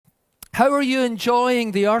How are you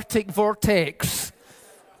enjoying the Arctic vortex?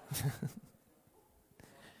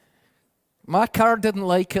 My car didn't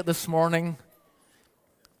like it this morning.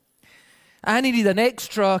 I needed an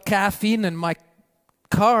extra caffeine, and my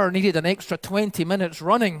car needed an extra 20 minutes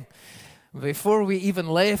running before we even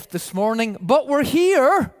left this morning. But we're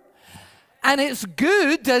here, and it's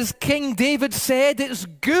good, as King David said, it's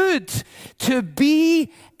good to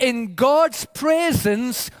be in God's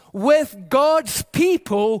presence with God's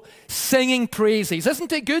people singing praises.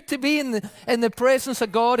 Isn't it good to be in the presence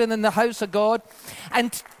of God and in the house of God?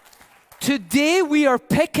 And today we are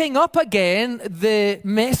picking up again the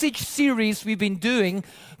message series we've been doing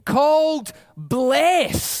called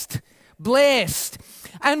Blessed. Blessed.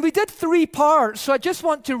 And we did 3 parts, so I just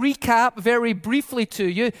want to recap very briefly to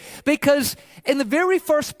you, because in the very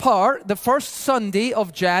first part, the first Sunday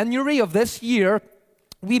of January of this year,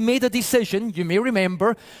 we made a decision. You may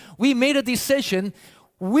remember, we made a decision.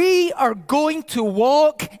 We are going to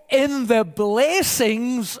walk in the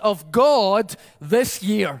blessings of God this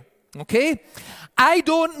year. Okay? I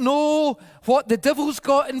don't know what the devil's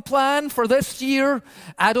got in plan for this year.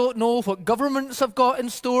 I don't know what governments have got in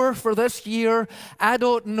store for this year. I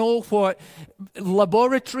don't know what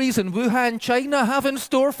laboratories in Wuhan, China have in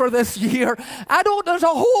store for this year. There's a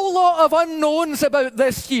whole lot of unknowns about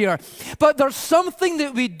this year. But there's something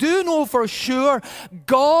that we do know for sure.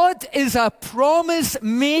 God is a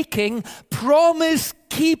promise-making,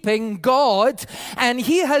 promise-keeping God, and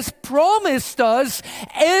He has promised us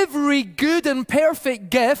every good and perfect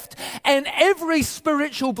gift and every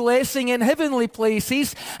spiritual blessing in heavenly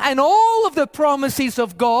places, and all of the promises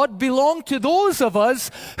of God belong to those of us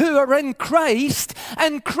who are in Christ,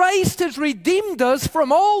 and Christ has redeemed us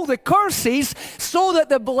from all the curses so that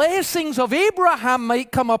the blessings of Abraham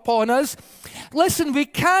might come upon us. Listen, we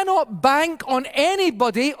cannot bank on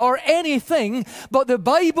anybody or anything, but the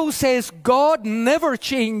Bible says God never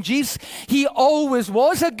changes. He always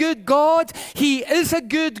was a good God. He is a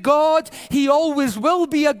good God. He always will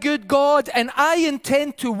be a good God, and I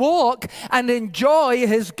intend to walk and enjoy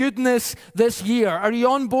His goodness this year. Are you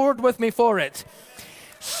on board with me for it?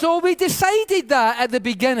 So we decided that at the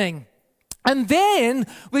beginning. And then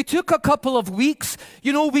we took a couple of weeks,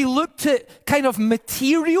 we looked at kind of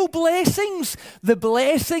material blessings, the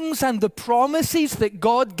blessings and the promises that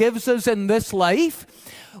God gives us in this life.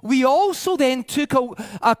 We also then took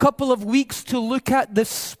a couple of weeks to look at the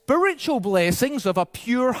spiritual blessings of a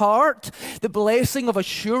pure heart, the blessing of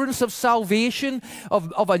assurance of salvation,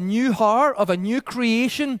 of a new heart, of a new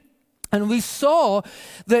creation. And we saw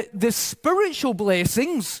that the spiritual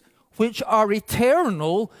blessings, which are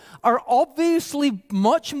eternal, are obviously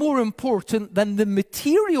much more important than the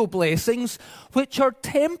material blessings, which are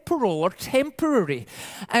temporal or temporary.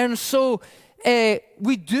 And so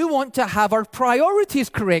we do want to have our priorities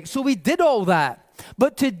correct. So we did all that.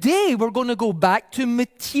 But today we're going to go back to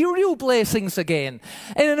material blessings again.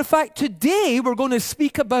 And in fact, today we're going to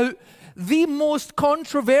speak about the most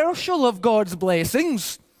controversial of God's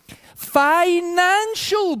blessings,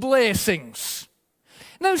 financial blessings.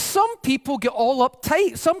 Now, some people get all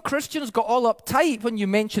uptight. Some Christians get all uptight when you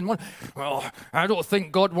mention one. Well, I don't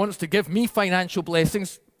think God wants to give me financial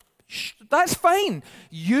blessings. That's fine.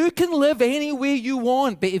 You can live any way you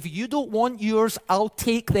want, but if you don't want yours, I'll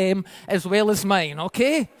take them as well as mine,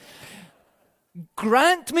 okay?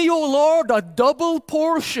 Grant me, O Lord, a double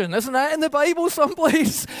portion. Isn't that in the Bible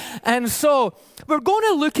someplace? And so, we're going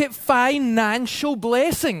to look at financial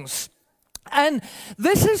blessings. And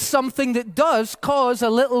this is something that does cause a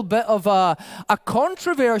little bit of a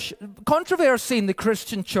controversy in the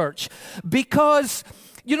Christian church, because,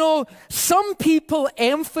 some people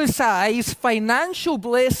emphasize financial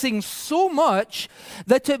blessings so much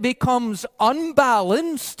that it becomes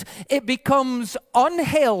unbalanced, it becomes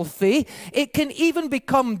unhealthy, it can even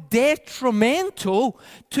become detrimental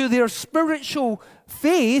to their spiritual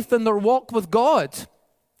faith and their walk with God.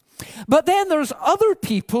 But then there's other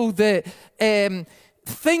people that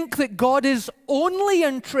think that God is only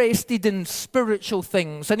interested in spiritual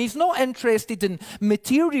things, and He's not interested in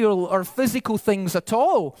material or physical things at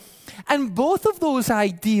all. And both of those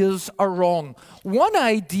ideas are wrong. One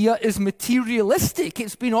idea is materialistic.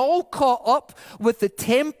 It's been all caught up with the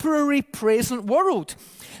temporary present world.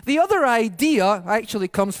 The other idea actually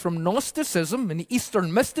comes from Gnosticism and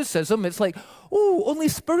Eastern mysticism. It's like, only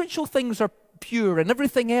spiritual things are pure and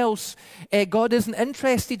everything else God isn't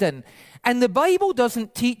interested in. And the Bible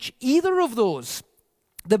doesn't teach either of those.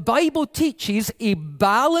 The Bible teaches a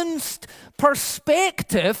balanced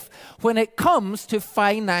perspective when it comes to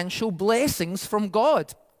financial blessings from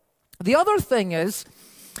God. The other thing is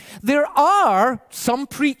There are some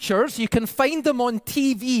preachers, you can find them on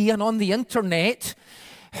TV and on the internet,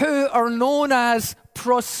 who are known as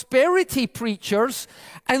prosperity preachers,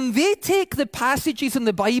 and they take the passages in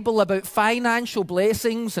the Bible about financial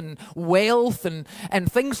blessings and wealth and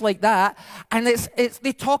things like that, and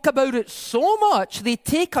they talk about it so much, they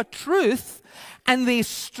take a truth and they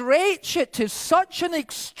stretch it to such an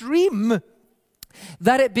extreme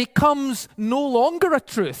that it becomes no longer a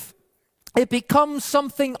truth. It becomes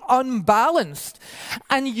something unbalanced.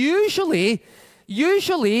 And usually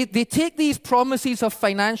they take these promises of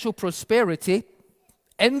financial prosperity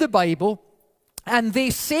in the Bible and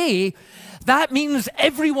they say that means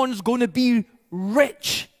everyone's going to be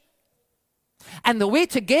rich. And the way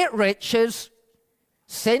to get rich is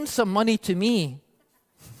send some money to me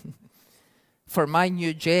for my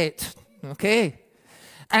new jet. Okay?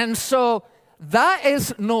 And so that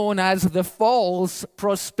is known as the false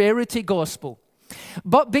prosperity gospel.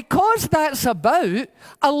 But because that's about,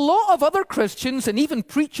 a lot of other Christians and even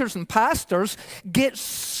preachers and pastors get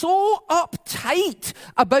so uptight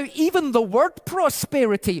about even the word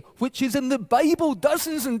prosperity, which is in the Bible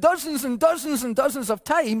dozens and dozens and dozens and dozens of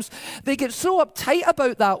times. They get so uptight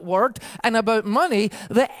about that word and about money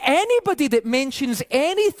that anybody that mentions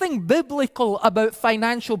anything biblical about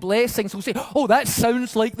financial blessings will say, oh, that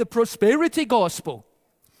sounds like the prosperity gospel.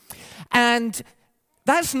 And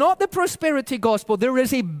that's not the prosperity gospel. There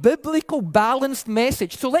is a biblical balanced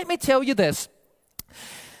message. So let me tell you this.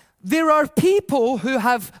 There are people who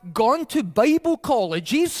have gone to Bible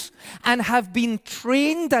colleges and have been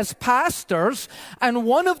trained as pastors, and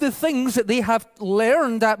one of the things that they have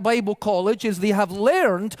learned at Bible college is they have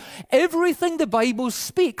learned everything the Bible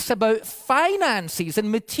speaks about finances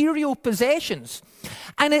and material possessions.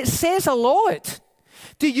 And it says a lot.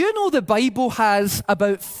 Do you know the Bible has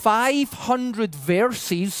about 500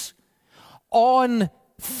 verses on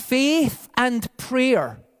faith and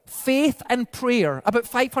prayer? Faith and prayer, about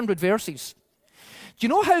 500 verses. Do you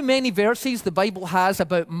know how many verses the Bible has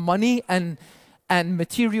about money and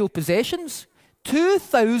material possessions?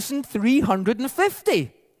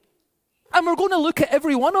 2,350. And we're going to look at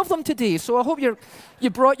every one of them today, so I hope you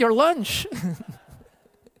brought your lunch.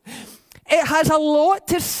 It has a lot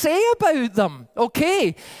to say about them,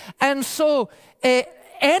 okay? And so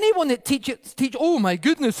anyone that teach, oh my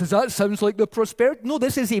goodness, that sounds like the prosperity. No,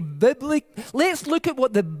 this is a biblical. Let's look at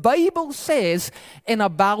what the Bible says in a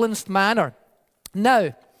balanced manner.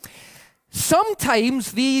 Now,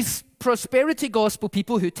 sometimes these prosperity gospel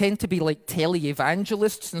people who tend to be like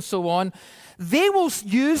televangelists and so on, they will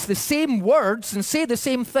use the same words and say the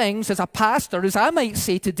same things as a pastor, as I might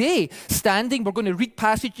say today. Standing, we're going to read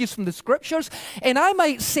passages from the scriptures, and I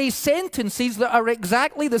might say sentences that are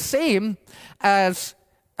exactly the same as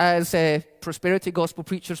prosperity gospel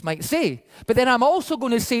preachers might say. But then I'm also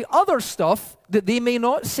going to say other stuff that they may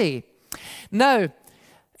not say. Now,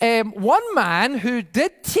 one man who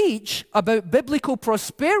did teach about biblical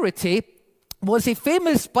prosperity was a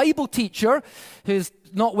famous Bible teacher who's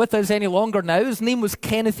not with us any longer now. His name was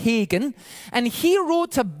Kenneth Hagin, and he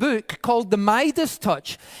wrote a book called The Midas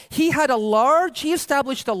Touch. He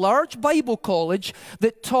established a large Bible college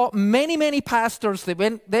that taught many, many pastors that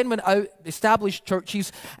went out, established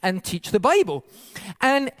churches, and teach the Bible.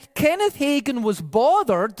 And Kenneth Hagin was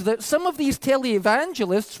bothered that some of these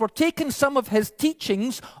televangelists were taking some of his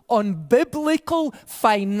teachings on biblical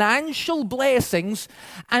financial blessings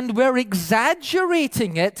and were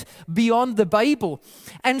exaggerating it beyond the Bible.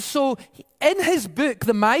 And so in his book,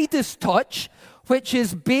 The Midas Touch, which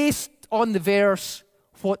is based on the verse,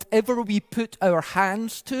 whatever we put our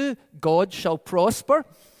hands to, God shall prosper,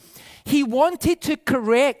 he wanted to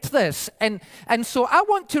correct this. And so I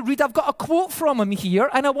want to read, I've got a quote from him here,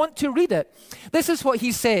 and I want to read it. This is what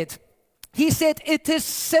he said. He said, "It is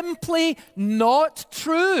simply not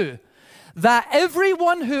true that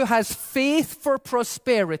everyone who has faith for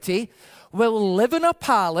prosperity will live in a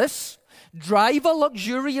palace, drive a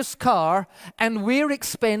luxurious car, and wear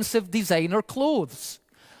expensive designer clothes.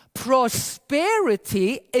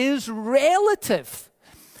 Prosperity is relative.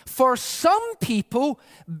 For some people,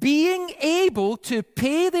 being able to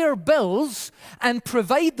pay their bills and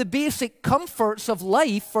provide the basic comforts of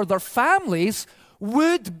life for their families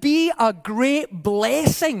would be a great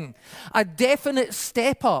blessing, a definite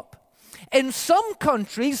step up. In some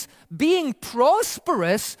countries, being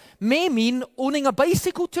prosperous may mean owning a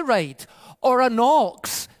bicycle to ride or an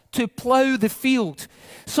ox to plow the field.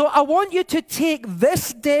 So I want you to take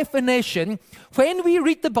this definition when we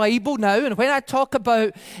read the Bible now, and when I talk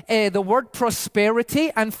about the word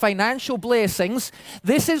prosperity and financial blessings.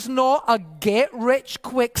 This is not a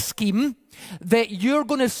get-rich-quick scheme that you're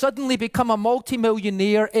going to suddenly become a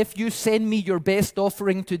multimillionaire if you send me your best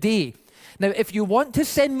offering today. Now, if you want to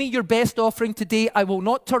send me your best offering today, I will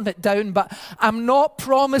not turn it down, but I'm not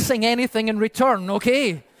promising anything in return,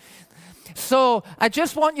 okay? So I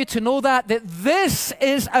just want you to know that this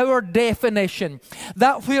is our definition,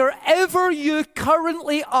 that wherever you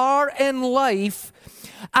currently are in life,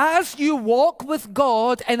 as you walk with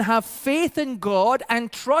God and have faith in God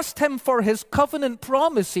and trust Him for His covenant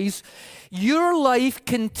promises, your life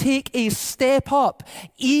can take a step up,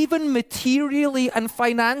 even materially and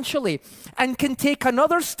financially, and can take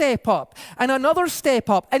another step up and another step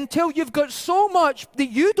up until you've got so much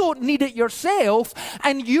that you don't need it yourself,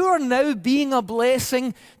 and you are now being a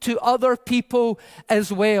blessing to other people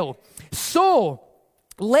as well. So,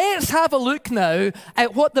 let's have a look now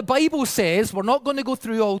at what the Bible says. We're not going to go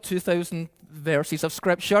through all 2,000 verses of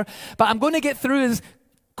Scripture, but I'm going to get through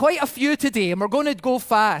quite a few today, and we're going to go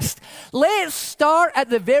fast. Let's start at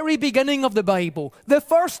the very beginning of the Bible, the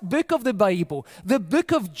first book of the Bible, the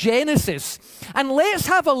book of Genesis. And let's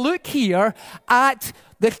have a look here at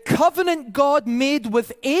the covenant God made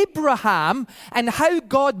with Abraham and how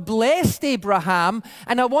God blessed Abraham.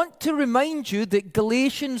 And I want to remind you that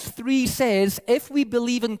Galatians 3 says, if we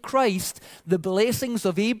believe in Christ, the blessings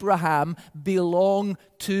of Abraham belong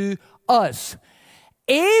to us.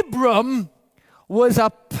 Abram was a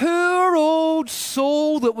poor old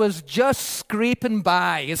soul that was just scraping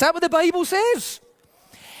by. Is that what the Bible says?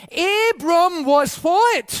 Abram was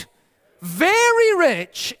what? Very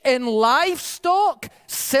rich in livestock,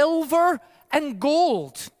 silver, and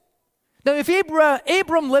gold. Now, if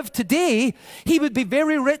Abram lived today, he would be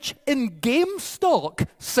very rich in GameStop,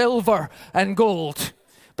 silver, and gold.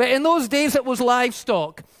 But in those days, it was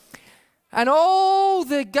livestock. And all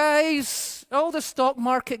the stock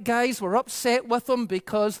market guys were upset with him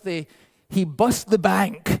because he bust the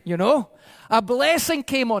bank, you know. A blessing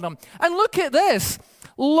came on him. And look at this.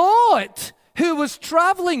 Lot, who was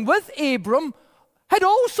traveling with Abram, had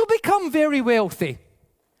also become very wealthy.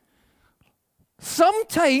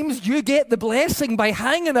 Sometimes you get the blessing by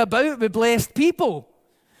hanging about with blessed people.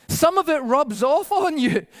 Some of it rubs off on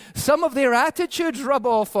you. Some of their attitudes rub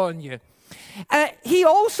off on you. He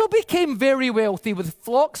also became very wealthy with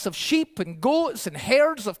flocks of sheep and goats and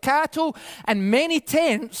herds of cattle and many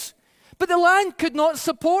tents. But the land could not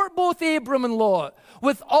support both Abram and Lot,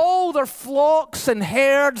 with all their flocks and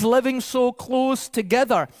herds living so close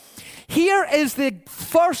together. Here is the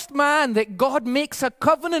first man that God makes a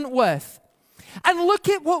covenant with. And look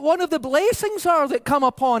at what one of the blessings are that come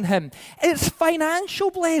upon him. It's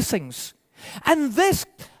financial blessings. And this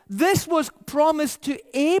was promised to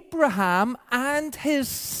Abraham and his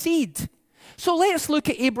seed. So let's look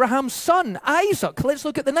at Abraham's son, Isaac. Let's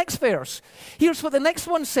look at the next verse. Here's what the next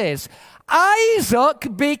one says.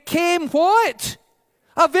 Isaac became what?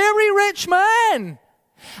 A very rich man.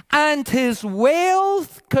 And his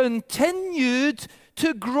wealth continued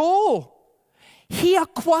to grow. He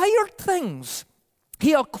acquired things.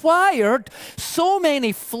 He acquired so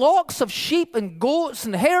many flocks of sheep and goats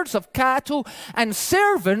and herds of cattle and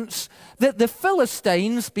servants that the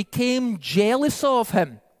Philistines became jealous of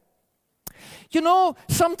him. You know,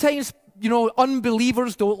 sometimes,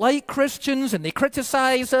 unbelievers don't like Christians and they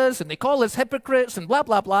criticize us and they call us hypocrites and blah,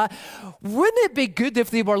 blah, blah. Wouldn't it be good if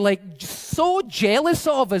they were so jealous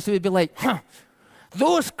of us? They would be like,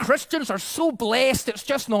 those Christians are so blessed, it's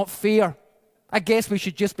just not fair. I guess we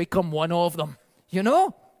should just become one of them.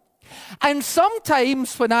 And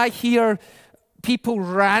sometimes when I hear people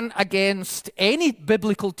rant against any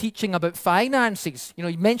biblical teaching about finances,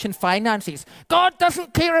 you mention finances. God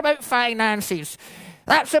doesn't care about finances.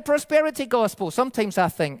 That's a prosperity gospel. Sometimes I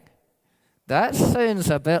think, that sounds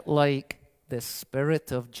a bit like the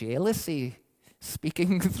spirit of jealousy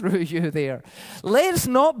speaking through you there. Let's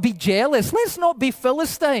not be jealous. Let's not be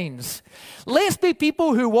Philistines. Let's be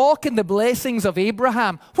people who walk in the blessings of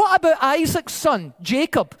Abraham. What about Isaac's son,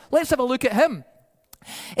 Jacob? Let's have a look at him.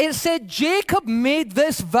 It said Jacob made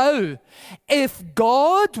this vow, if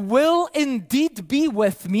God will indeed be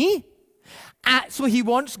with me, so he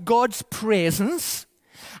wants God's presence,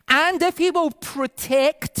 and if he will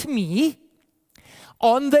protect me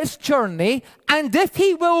on this journey, and if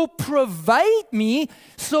he will provide me.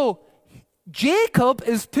 So Jacob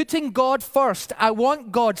is putting God first. I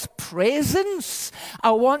want God's presence. I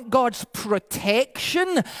want God's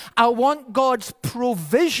protection. I want God's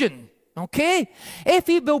provision. Okay? If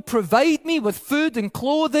he will provide me with food and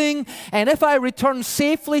clothing, and if I return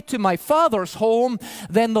safely to my father's home,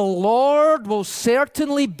 then the Lord will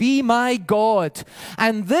certainly be my God.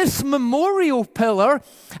 And this memorial pillar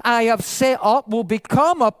I have set up will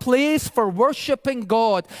become a place for worshiping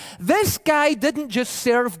God. This guy didn't just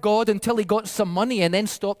serve God until he got some money and then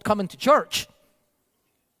stopped coming to church.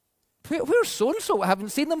 Where's so-and-so? I haven't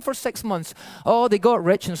seen them for 6 months. Oh, they got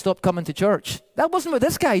rich and stopped coming to church. That wasn't what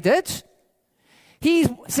this guy did. He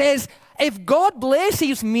says, if God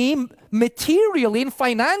blesses me materially and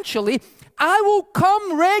financially, I will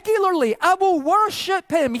come regularly. I will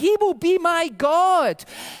worship him. He will be my God.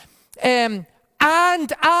 And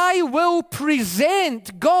I will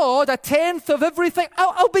present God a tenth of everything.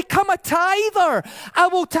 I'll become a tither.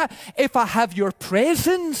 If I have your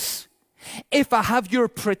presence, if I have your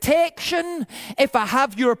protection, if I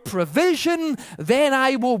have your provision, then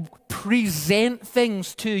I will present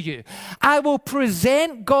things to you. I will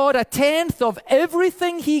present God a tenth of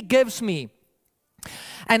everything he gives me.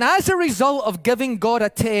 And as a result of giving God a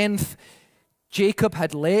tenth, Jacob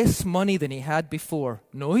had less money than he had before.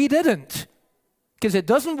 No, he didn't. Because it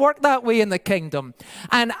doesn't work that way in the kingdom.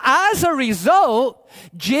 And as a result,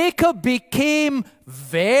 Jacob became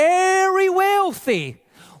very wealthy,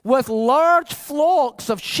 with large flocks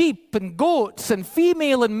of sheep and goats and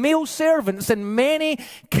female and male servants and many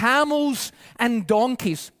camels and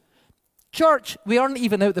donkeys. Church, we aren't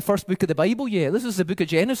even out the first book of the Bible yet. This is the book of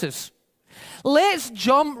Genesis. Let's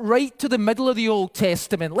jump right to the middle of the Old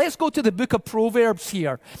Testament. Let's go to the book of Proverbs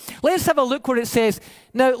here. Let's have a look where it says,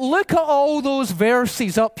 now look at all those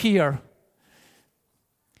verses up here.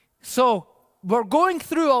 So, we're going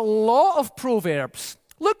through a lot of Proverbs.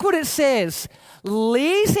 Look what it says.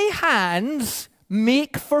 Lazy hands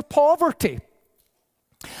make for poverty,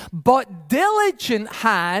 but diligent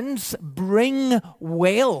hands bring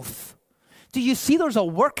wealth. Do you see there's a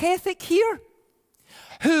work ethic here?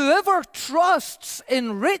 Whoever trusts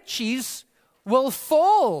in riches will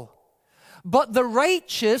fall, but the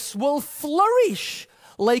righteous will flourish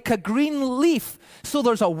like a green leaf. So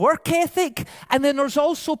there's a work ethic, and then there's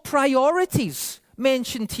also priorities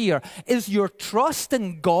mentioned here. Is your trust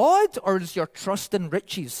in God or is your trust in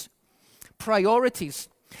riches? Priorities.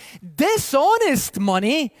 Dishonest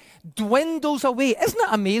money dwindles away. Isn't it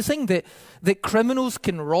amazing that criminals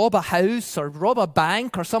can rob a house or rob a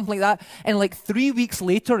bank or something like that, and like 3 weeks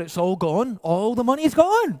later it's all gone? All the money's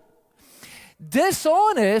gone.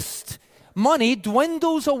 Dishonest money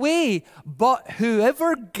dwindles away, but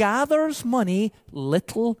whoever gathers money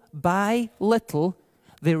little by little,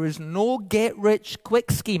 there is no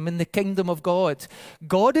get-rich-quick scheme in the kingdom of God.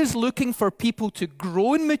 God is looking for people to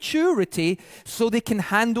grow in maturity so they can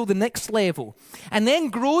handle the next level. And then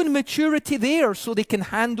grow in maturity there so they can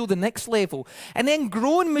handle the next level. And then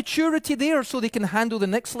grow in maturity there so they can handle the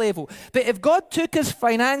next level. But if God took us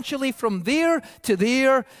financially from there to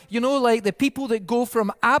there, you know, like the people that go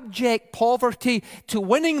from abject poverty to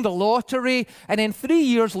winning the lottery, and then 3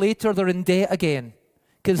 years later they're in debt again,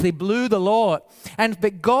 because they blew the lot.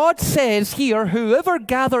 But God says here, whoever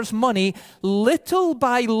gathers money little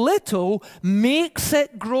by little makes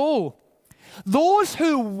it grow. Those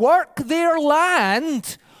who work their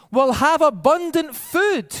land will have abundant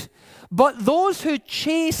food, but those who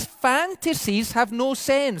chase fantasies have no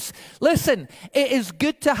sense. Listen, it is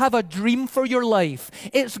good to have a dream for your life.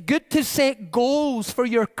 It's good to set goals for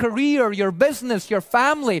your career, your business, your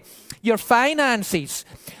family, your finances.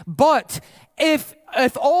 But if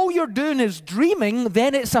all you're doing is dreaming,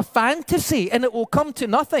 then it's a fantasy and it will come to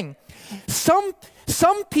nothing.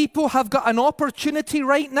 Some people have got an opportunity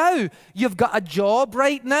right now. You've got a job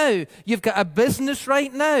right now. You've got a business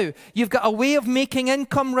right now. You've got a way of making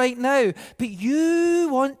income right now. But you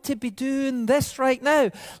want to be doing this right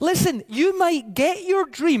now. Listen, you might get your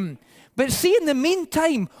dream, but see, in the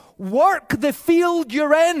meantime, work the field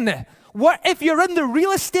you're in. If you're in the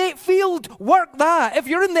real estate field, work that. If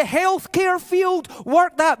you're in the healthcare field,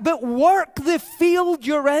 work that. But work the field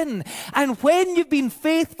you're in. And when you've been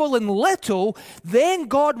faithful in little, then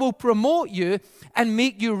God will promote you and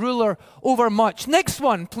make you ruler over much. Next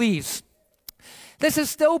one, please. This is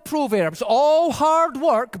still Proverbs. All hard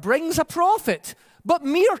work brings a profit, but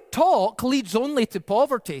mere talk leads only to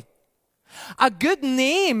poverty. A good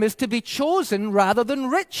name is to be chosen rather than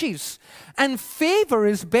riches, and favor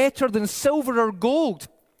is better than silver or gold.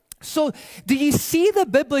 So, do you see the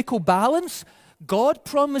biblical balance? God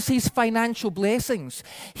promises financial blessings.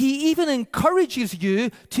 He even encourages you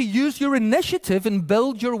to use your initiative and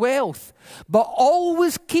build your wealth. But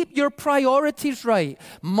always keep your priorities right.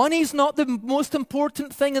 Money's not the most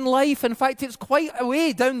important thing in life. In fact, it's quite a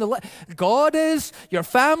way down the list. God is, your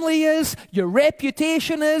family is, your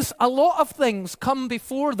reputation is. A lot of things come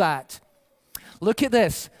before that. Look at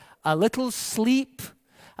this. A little sleep,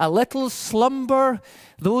 a little slumber.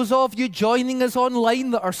 Those of you joining us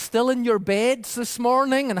online that are still in your beds this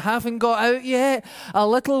morning and haven't got out yet, a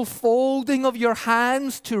little folding of your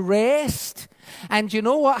hands to rest. And you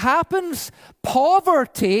know what happens?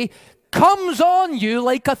 Poverty comes on you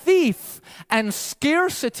like a thief and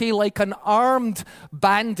scarcity like an armed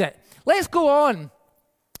bandit. Let's go on.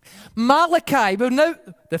 Malachi. Well, now,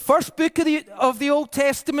 the first book of the Old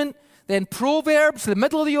Testament, then Proverbs, the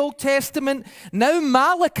middle of the Old Testament. Now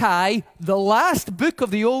Malachi, the last book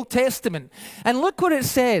of the Old Testament. And look what it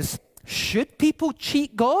says. Should people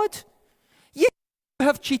cheat God? Yeah, you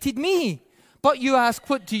have cheated me. But you ask,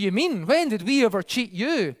 what do you mean? When did we ever cheat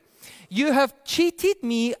you? You have cheated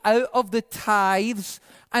me out of the tithes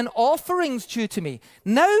and offerings due to me.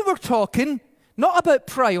 Now we're talking not about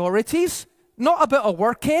priorities, not about a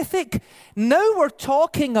work ethic. Now we're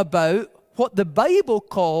talking about what the Bible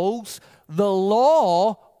calls the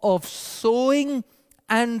law of sowing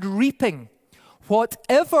and reaping.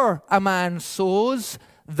 Whatever a man sows,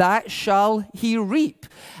 that shall he reap.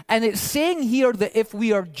 And it's saying here that if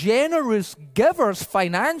we are generous givers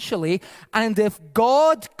financially, and if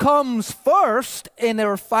God comes first in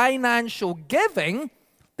our financial giving,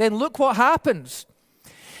 then look what happens.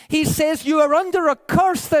 He says, you are under a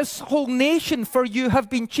curse, this whole nation, for you have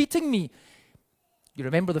been cheating me. You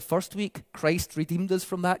remember the first week? Christ redeemed us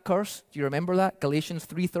from that curse. Do you remember that? Galatians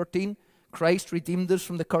 3:13. Christ redeemed us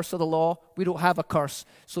from the curse of the law. We don't have a curse,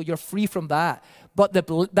 so you're free from that. But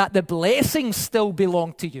the blessings still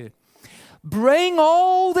belong to you. Bring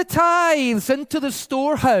all the tithes into the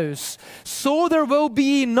storehouse, so there will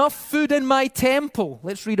be enough food in my temple.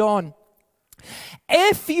 Let's read on.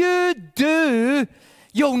 If you do,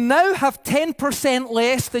 you'll now have 10%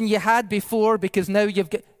 less than you had before, because now you've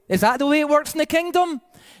got... Is that the way it works in the kingdom?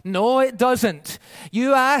 No, it doesn't.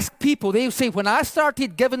 You ask people, they'll say, when I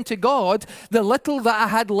started giving to God, the little that I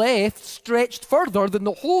had left stretched further than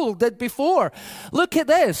the whole did before. Look at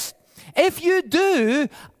this. If you do,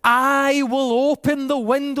 I will open the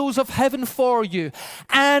windows of heaven for you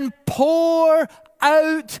and pour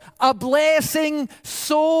out a blessing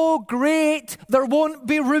so great there won't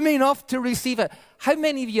be room enough to receive it. How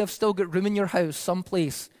many of you have still got room in your house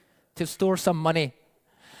someplace to store some money?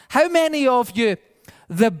 How many of you,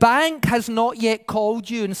 the bank has not yet called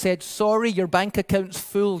you and said, sorry, your bank account's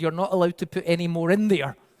full, you're not allowed to put any more in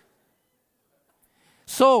there?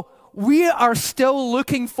 So we are still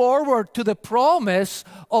looking forward to the promise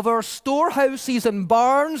of our storehouses and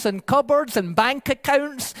barns and cupboards and bank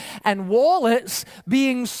accounts and wallets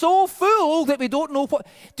being so full that we don't know what.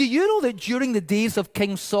 Do you know that during the days of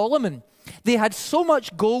King Solomon, they had so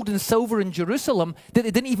much gold and silver in Jerusalem that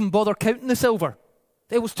they didn't even bother counting the silver?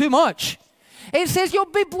 It was too much. It says you'll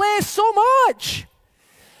be blessed so much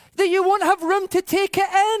that you won't have room to take it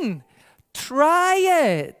in. Try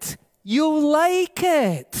it. You'll like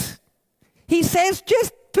it. He says,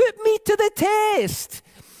 just put me to the test.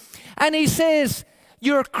 And he says,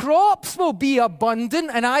 your crops will be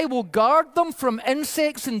abundant, and I will guard them from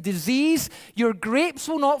insects and disease. Your grapes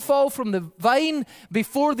will not fall from the vine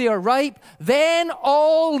before they are ripe. Then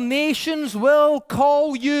all nations will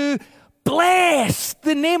call you blessed.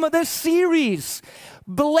 The name of this series.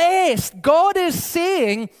 Blessed. God is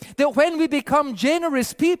saying that when we become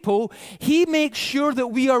generous people, He makes sure that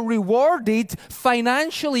we are rewarded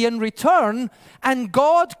financially in return, and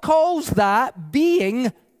God calls that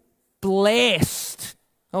being blessed.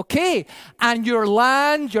 Okay? And your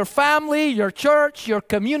land, your family, your church, your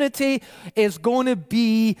community is going to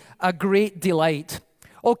be a great delight.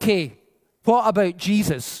 Okay, what about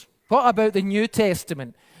Jesus? What about the New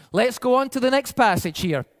Testament? Let's go on to the next passage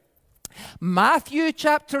here. Matthew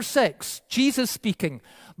chapter 6, Jesus speaking.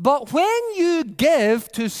 But when you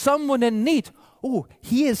give to someone in need,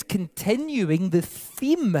 he is continuing the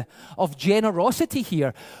theme of generosity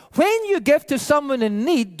here. When you give to someone in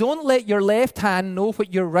need, don't let your left hand know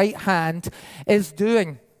what your right hand is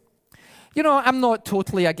doing. You know, I'm not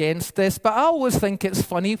totally against this, but I always think it's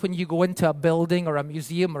funny when you go into a building or a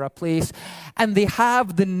museum or a place and they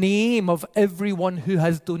have the name of everyone who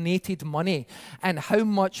has donated money and how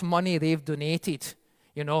much money they've donated.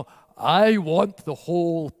 You know, I want the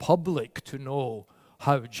whole public to know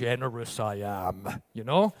how generous I am. You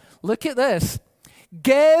know, look at this.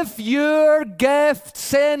 Give your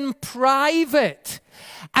gifts in private,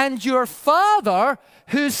 and your Father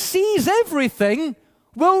who sees everything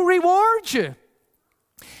will reward you.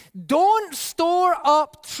 Don't store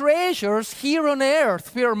up treasures here on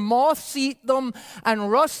earth where moths eat them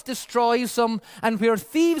and rust destroys them and where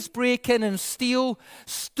thieves break in and steal.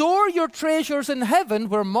 Store your treasures in heaven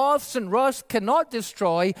where moths and rust cannot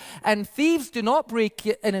destroy and thieves do not break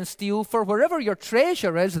in and steal. For wherever your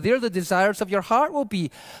treasure is, there the desires of your heart will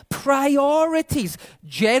be. Priorities,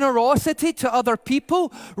 generosity to other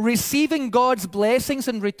people, receiving God's blessings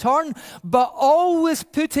in return, but always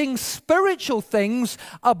putting spiritual things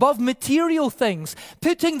above material things,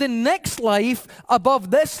 putting the next life above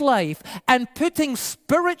this life, and putting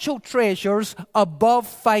spiritual treasures above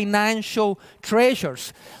financial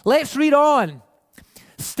treasures. Let's read on.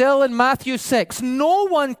 Still in Matthew 6, no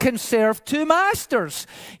one can serve two masters.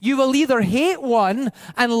 You will either hate one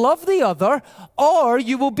and love the other, or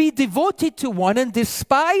you will be devoted to one and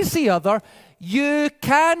despise the other. You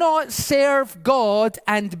cannot serve God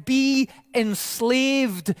and be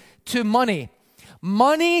enslaved to money.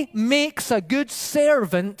 Money makes a good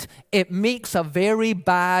servant. It makes a very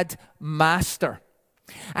bad master.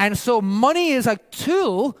 And so money is a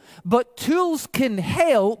tool, but tools can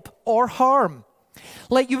help or harm.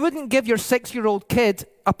 Like you wouldn't give your 6-year-old kid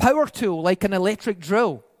a power tool like an electric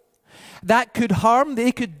drill. That could harm,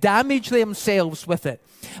 they could damage themselves with it.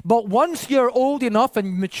 But once you're old enough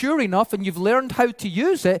and mature enough and you've learned how to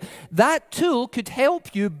use it, that tool could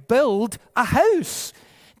help you build a house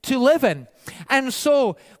to live in. And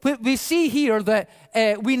so we see here that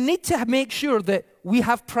we need to make sure that we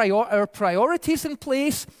have our priorities in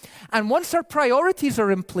place. And once our priorities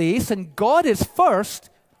are in place and God is first,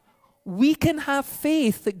 we can have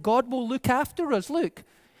faith that God will look after us. Look.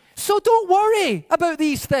 So don't worry about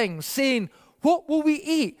these things, saying, what will we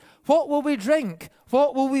eat? What will we drink?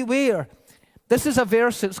 What will we wear? This is a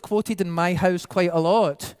verse that's quoted in my house quite a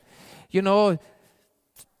lot. You know,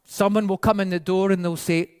 someone will come in the door and they'll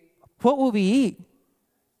say, what will we eat?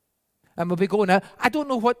 And we'll be going, I don't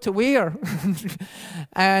know what to wear.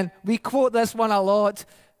 And we quote this one a lot.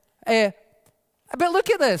 But look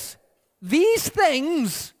at this. These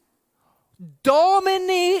things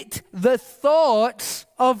dominate the thoughts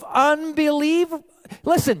of unbelievers.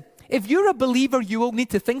 Listen, if you're a believer, you will need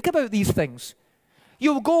to think about these things.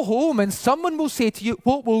 You'll go home and someone will say to you,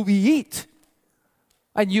 what will we eat?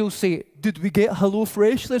 And you'll say, did we get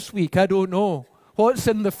HelloFresh this week? I don't know. What's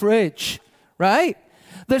in the fridge, right?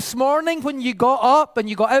 This morning when you got up and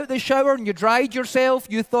you got out of the shower and you dried yourself,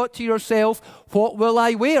 you thought to yourself, what will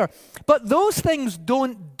I wear? But those things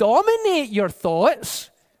don't dominate your thoughts,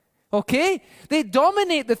 okay? They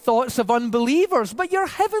dominate the thoughts of unbelievers, but your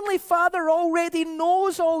heavenly Father already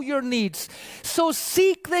knows all your needs. So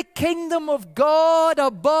seek the kingdom of God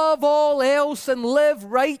above all else and live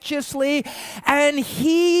righteously, and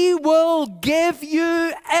He will give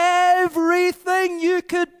you everything you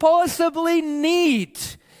could possibly need.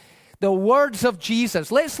 The words of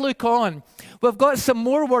Jesus. Let's look on. We've got some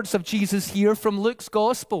more words of Jesus here from Luke's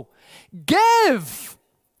Gospel. Give,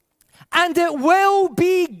 and it will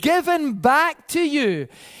be given back to you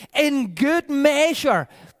in good measure,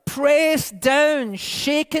 pressed down,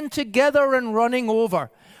 shaken together, and running over.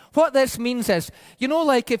 What this means is, you know,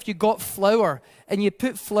 like if you got flour and you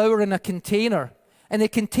put flour in a container and the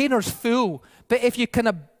container's full, but if you kind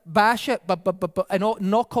of bash it and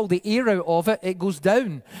knock all the air out of it, it goes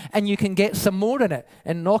down, and you can get some more in it,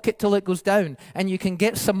 and knock it till it goes down, and you can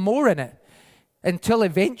get some more in it until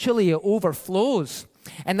eventually it overflows.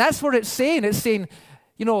 And that's what it's saying. It's saying,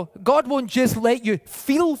 you know, God won't just let you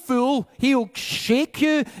feel full. He'll shake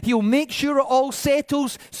you. He'll make sure it all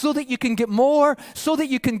settles so that you can get more, so that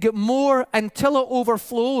you can get more until it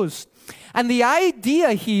overflows. And the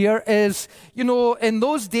idea here is, you know, in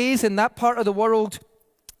those days in that part of the world,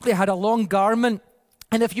 they had a long garment,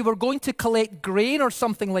 and if you were going to collect grain or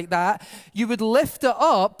something like that, you would lift it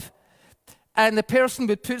up, and the person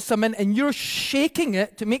would put some in, and you're shaking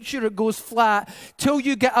it to make sure it goes flat till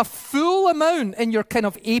you get a full amount in your kind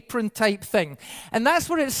of apron type thing. And that's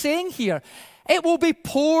what it's saying here. It will be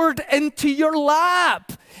poured into your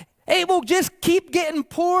lap. It will just keep getting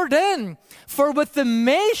poured in. For with the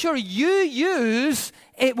measure you use,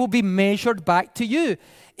 it will be measured back to you.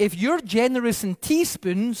 If you're generous in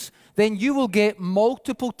teaspoons, then you will get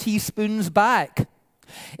multiple teaspoons back.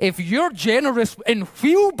 If you're generous in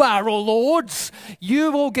wheelbarrow loads,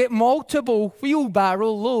 you will get multiple wheelbarrow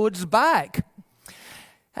loads back.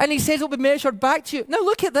 And he says it'll be measured back to you. Now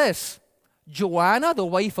look at this. Joanna, the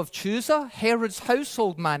wife of Chusa, Herod's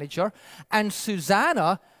household manager, and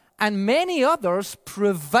Susanna, and many others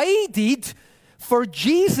provided for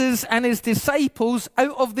Jesus and his disciples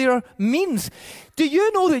out of their means. Do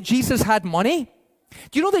you know that Jesus had money?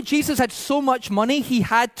 Do you know that Jesus had so much money he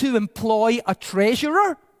had to employ a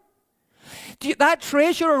treasurer? That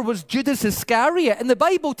treasurer was Judas Iscariot, and the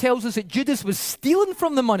Bible tells us that Judas was stealing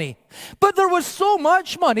from the money. But there was so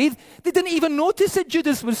much money, they didn't even notice that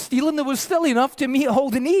Judas was stealing. There was still enough to meet all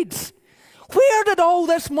the needs. Where did all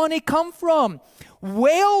this money come from?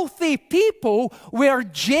 Wealthy people were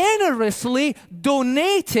generously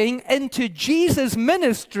donating into Jesus'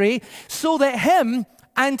 ministry so that him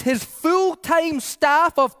and his full-time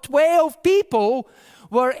staff of 12 people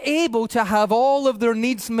were able to have all of their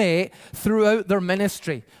needs met throughout their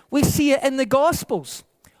ministry. We see it in the Gospels.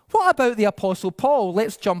 What about the Apostle Paul?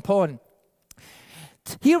 Let's jump on.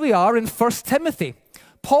 Here we are in 1 Timothy.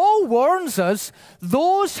 Paul warns us,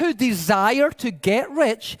 those who desire to get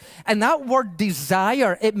rich, and that word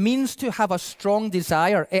desire, it means to have a strong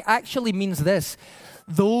desire. It actually means this: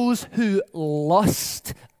 those who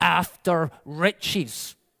lust after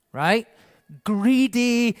riches, right?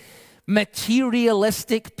 Greedy,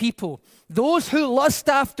 materialistic people. Those who lust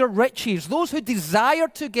after riches, those who desire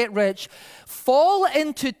to get rich, fall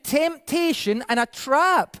into temptation and a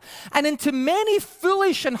trap, and into many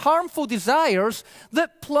foolish and harmful desires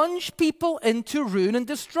that plunge people into ruin and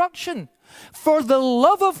destruction. For the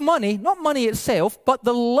love of money, not money itself, but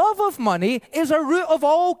the love of money is a root of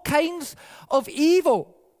all kinds of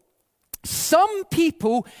evil. Some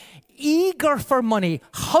people, eager for money,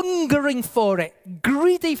 hungering for it,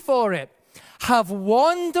 greedy for it, have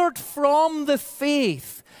wandered from the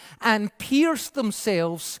faith and pierced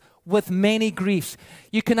themselves with many griefs.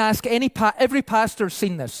 You can ask every pastor's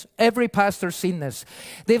seen this. Every pastor's seen this.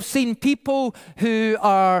 They've seen people who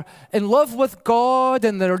are in love with God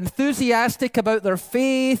and they're enthusiastic about their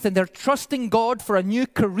faith and they're trusting God for a new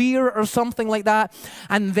career or something like that.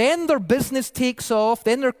 And then their business takes off,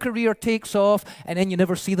 then their career takes off, and then you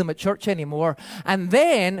never see them at church anymore. And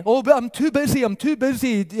then, oh, but I'm too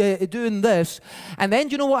busy doing this. And then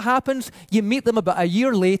do you know what happens? You meet them about a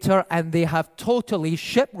year later and they have totally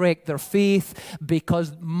shipwrecked their faith because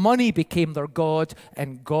money became their God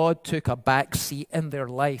and God took a back seat in their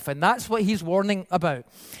life. And that's what he's warning about.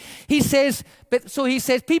 He says,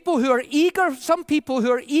 people who are eager, some people who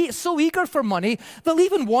are so eager for money, they'll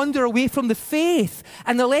even wander away from the faith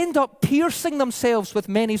and they'll end up piercing themselves with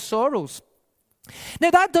many sorrows. Now,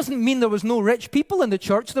 that doesn't mean there was no rich people in the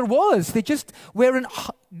church. There was. They just weren't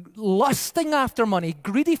lusting after money,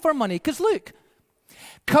 greedy for money. Because look,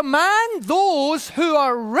 command those who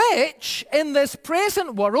are rich in this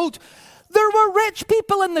present world. There were rich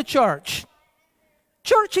people in the church.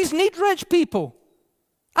 Churches need rich people.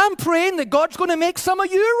 I'm praying that God's going to make some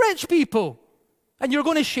of you rich people, and you're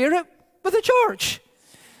going to share it with the church.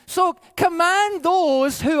 So command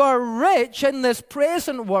those who are rich in this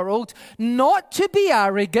present world not to be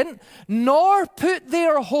arrogant, nor put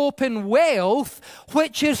their hope in wealth,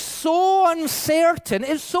 which is so uncertain.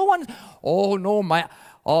 It's so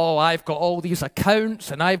I've got all these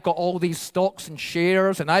accounts and I've got all these stocks and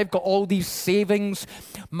shares and I've got all these savings.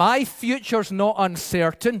 My future's not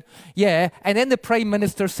uncertain. Yeah, and then the Prime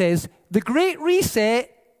Minister says, the Great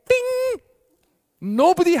Reset, bing,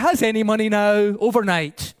 nobody has any money now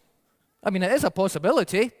overnight. I mean, it is a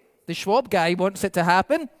possibility. The Schwab guy wants it to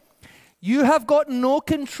happen. You have got no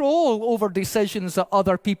control over decisions that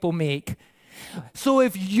other people make. So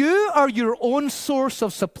if you are your own source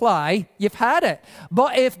of supply, you've had it.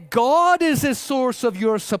 But if God is the source of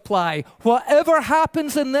your supply, whatever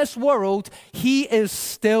happens in this world, He is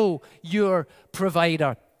still your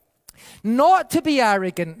provider. Not to be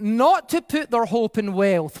arrogant, not to put their hope in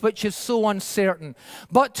wealth, which is so uncertain,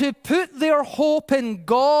 but to put their hope in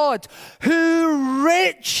God, who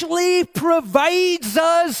richly provides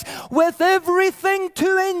us with everything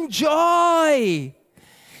to enjoy.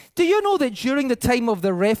 Do you know that during the time of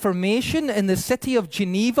the Reformation in the city of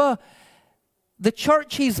Geneva, the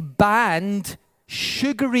churches banned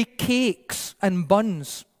sugary cakes and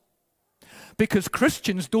buns? Because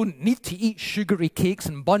Christians don't need to eat sugary cakes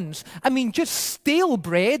and buns. I mean, just stale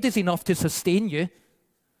bread is enough to sustain you.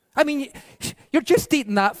 I mean, you're just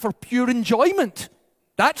eating that for pure enjoyment.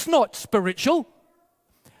 That's not spiritual.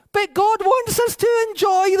 But God wants us to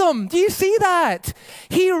enjoy them. Do you see that?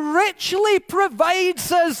 He richly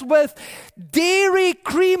provides us with dairy,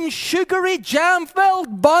 cream, sugary,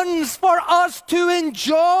 jam-filled buns for us to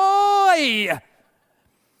enjoy.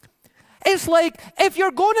 It's like, if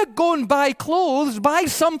you're going to go and buy clothes, buy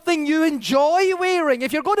something you enjoy wearing.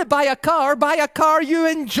 If you're going to buy a car you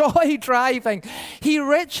enjoy driving. He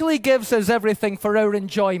richly gives us everything for our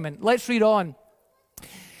enjoyment. Let's read on.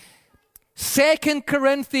 2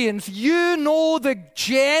 Corinthians, you know the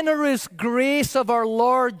generous grace of our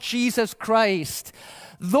Lord Jesus Christ.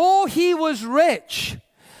 Though he was rich,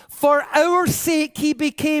 for our sake he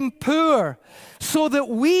became poor, so that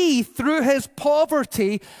we, through his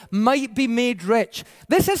poverty, might be made rich.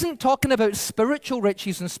 This isn't talking about spiritual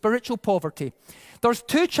riches and spiritual poverty. There's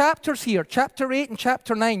 2 chapters here, chapter 8 and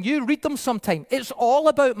chapter 9. You read them sometime. It's all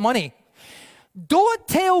about money. Don't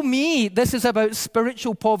tell me this is about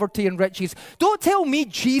spiritual poverty and riches. Don't tell me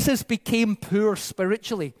Jesus became poor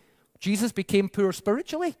spiritually. Jesus became poor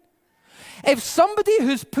spiritually. If somebody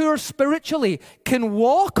who's poor spiritually can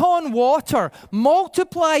walk on water,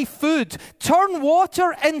 multiply food, turn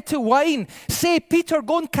water into wine, say, Peter,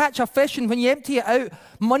 go and catch a fish, and when you empty it out,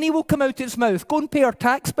 money will come out its mouth. Go and pay our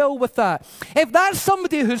tax bill with that. If that's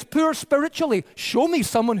somebody who's poor spiritually, show me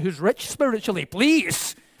someone who's rich spiritually,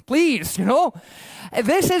 please. Please, you know.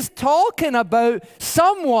 This is talking about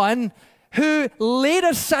someone who laid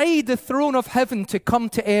aside the throne of heaven to come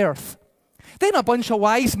to earth. Then a bunch of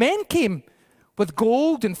wise men came with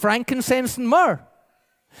gold and frankincense and myrrh.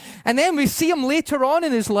 And then we see him later on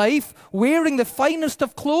in his life wearing the finest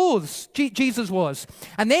of clothes, Jesus was.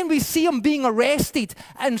 And then we see him being arrested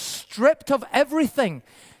and stripped of everything,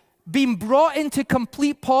 being brought into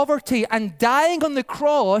complete poverty and dying on the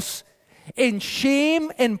cross in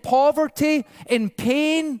shame, in poverty, in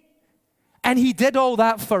pain. And he did all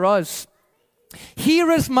that for us.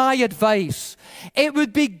 Here is my advice. It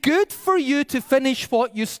would be good for you to finish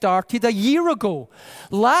what you started a year ago.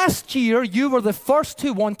 Last year, you were the first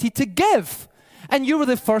who wanted to give. And you were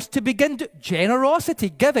the first to begin generosity,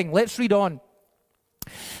 giving. Let's read on.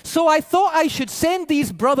 So I thought I should send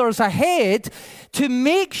these brothers ahead to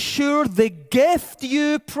make sure the gift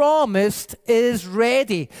you promised is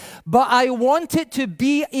ready. But I want it to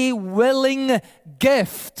be a willing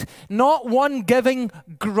gift, not one giving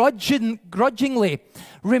grudgingly.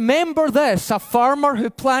 Remember this, a farmer who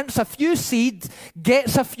plants a few seeds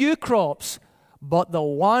gets a few crops, but the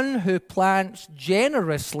one who plants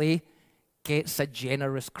generously gets a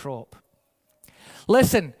generous crop.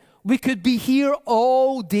 Listen, we could be here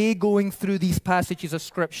all day going through these passages of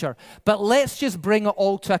Scripture, but let's just bring it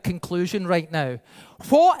all to a conclusion right now.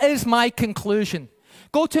 What is my conclusion?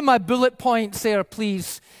 Go to my bullet points there,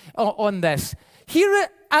 please, on this. Here,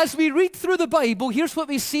 as we read through the Bible, here's what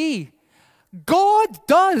we see. God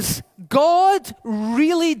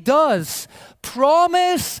really does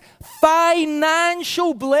promise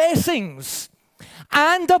financial blessings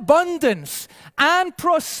and abundance and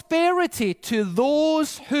prosperity to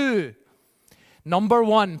those who, number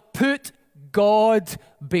one, put God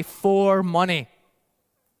before money.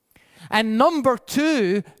 And number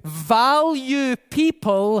two, value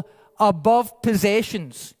people above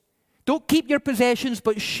possessions. Don't keep your possessions,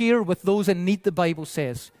 but share with those in need, the Bible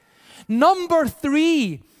says. Number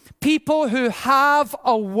three, people who have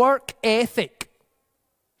a work ethic.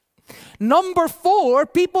 Number four,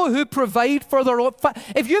 people who provide for their own.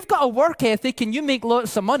 If you've got a work ethic and you make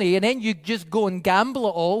lots of money and then you just go and gamble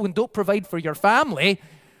it all and don't provide for your family,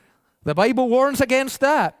 the Bible warns against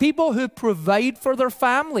that. People who provide for their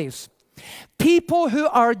families. People who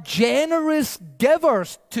are generous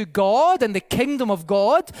givers to God and the kingdom of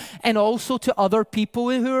God and also to other people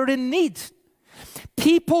who are in need.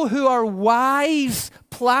 People who are wise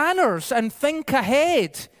planners and think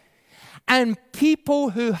ahead. And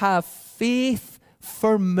people who have faith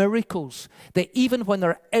for miracles, that even when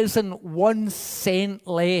there isn't 1 cent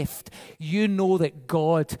left, you know that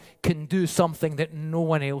God can do something that no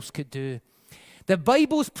one else could do. The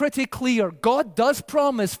Bible's pretty clear. God does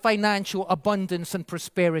promise financial abundance and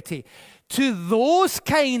prosperity to those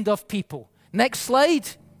kind of people. Next slide.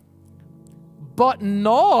 But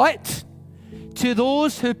not to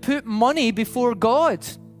those who put money before God.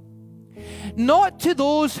 Not to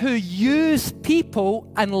those who use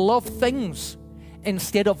people and love things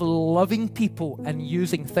instead of loving people and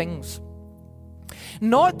using things.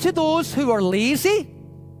 Not to those who are lazy.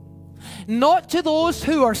 Not to those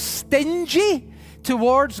who are stingy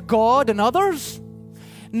towards God and others.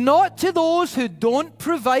 Not to those who don't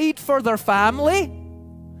provide for their family.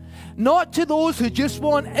 Not to those who just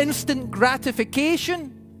want instant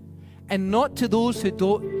gratification. And not to those who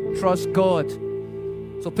don't trust God.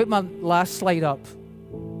 So put my last slide up.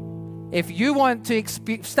 If you want to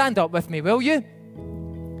stand up with me, will you?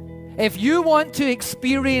 If you want to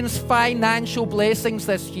experience financial blessings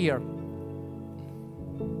this year,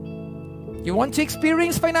 you want to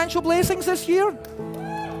experience financial blessings this year?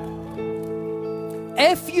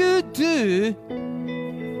 If you do,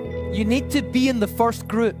 you need to be in the first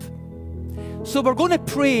group. So we're going to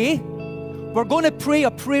pray. We're going to pray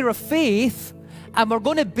a prayer of faith. And we're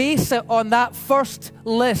going to base it on that first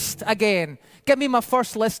list again. Give me my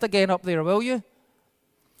first list again up there, will you?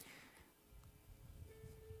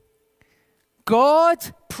 God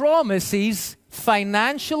promises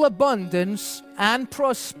financial abundance and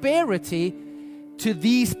prosperity to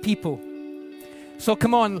these people. So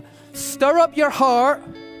come on, stir up your heart.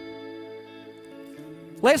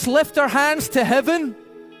 Let's lift our hands to heaven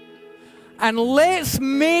and let's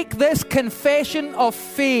make this confession of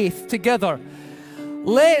faith together.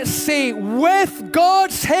 Let's say, with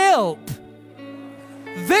God's help,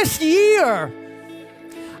 this year,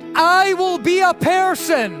 I will be a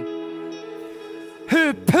person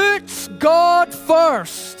who puts God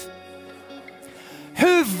first,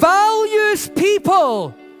 who values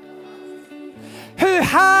people, who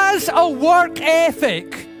has a work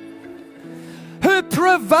ethic, who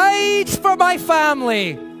provides for my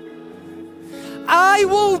family. I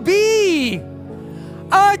will be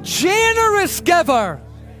a generous giver,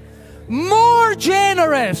 more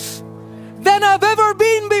generous than I've ever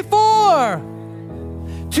been before,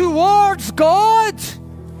 towards God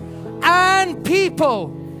and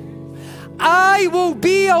people. I will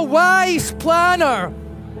be a wise planner,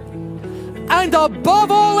 and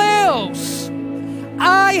above all else,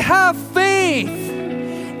 I have faith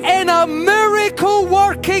in a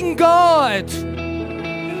miracle-working God.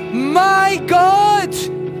 My God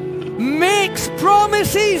makes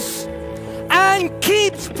promises and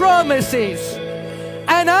keeps promises.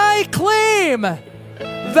 And I claim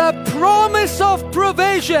the promise of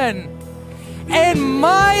provision in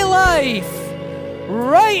my life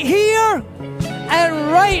right here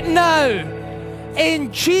and right now,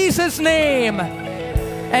 in Jesus' name.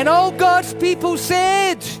 And all God's people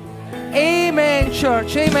said, amen,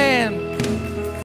 church, amen.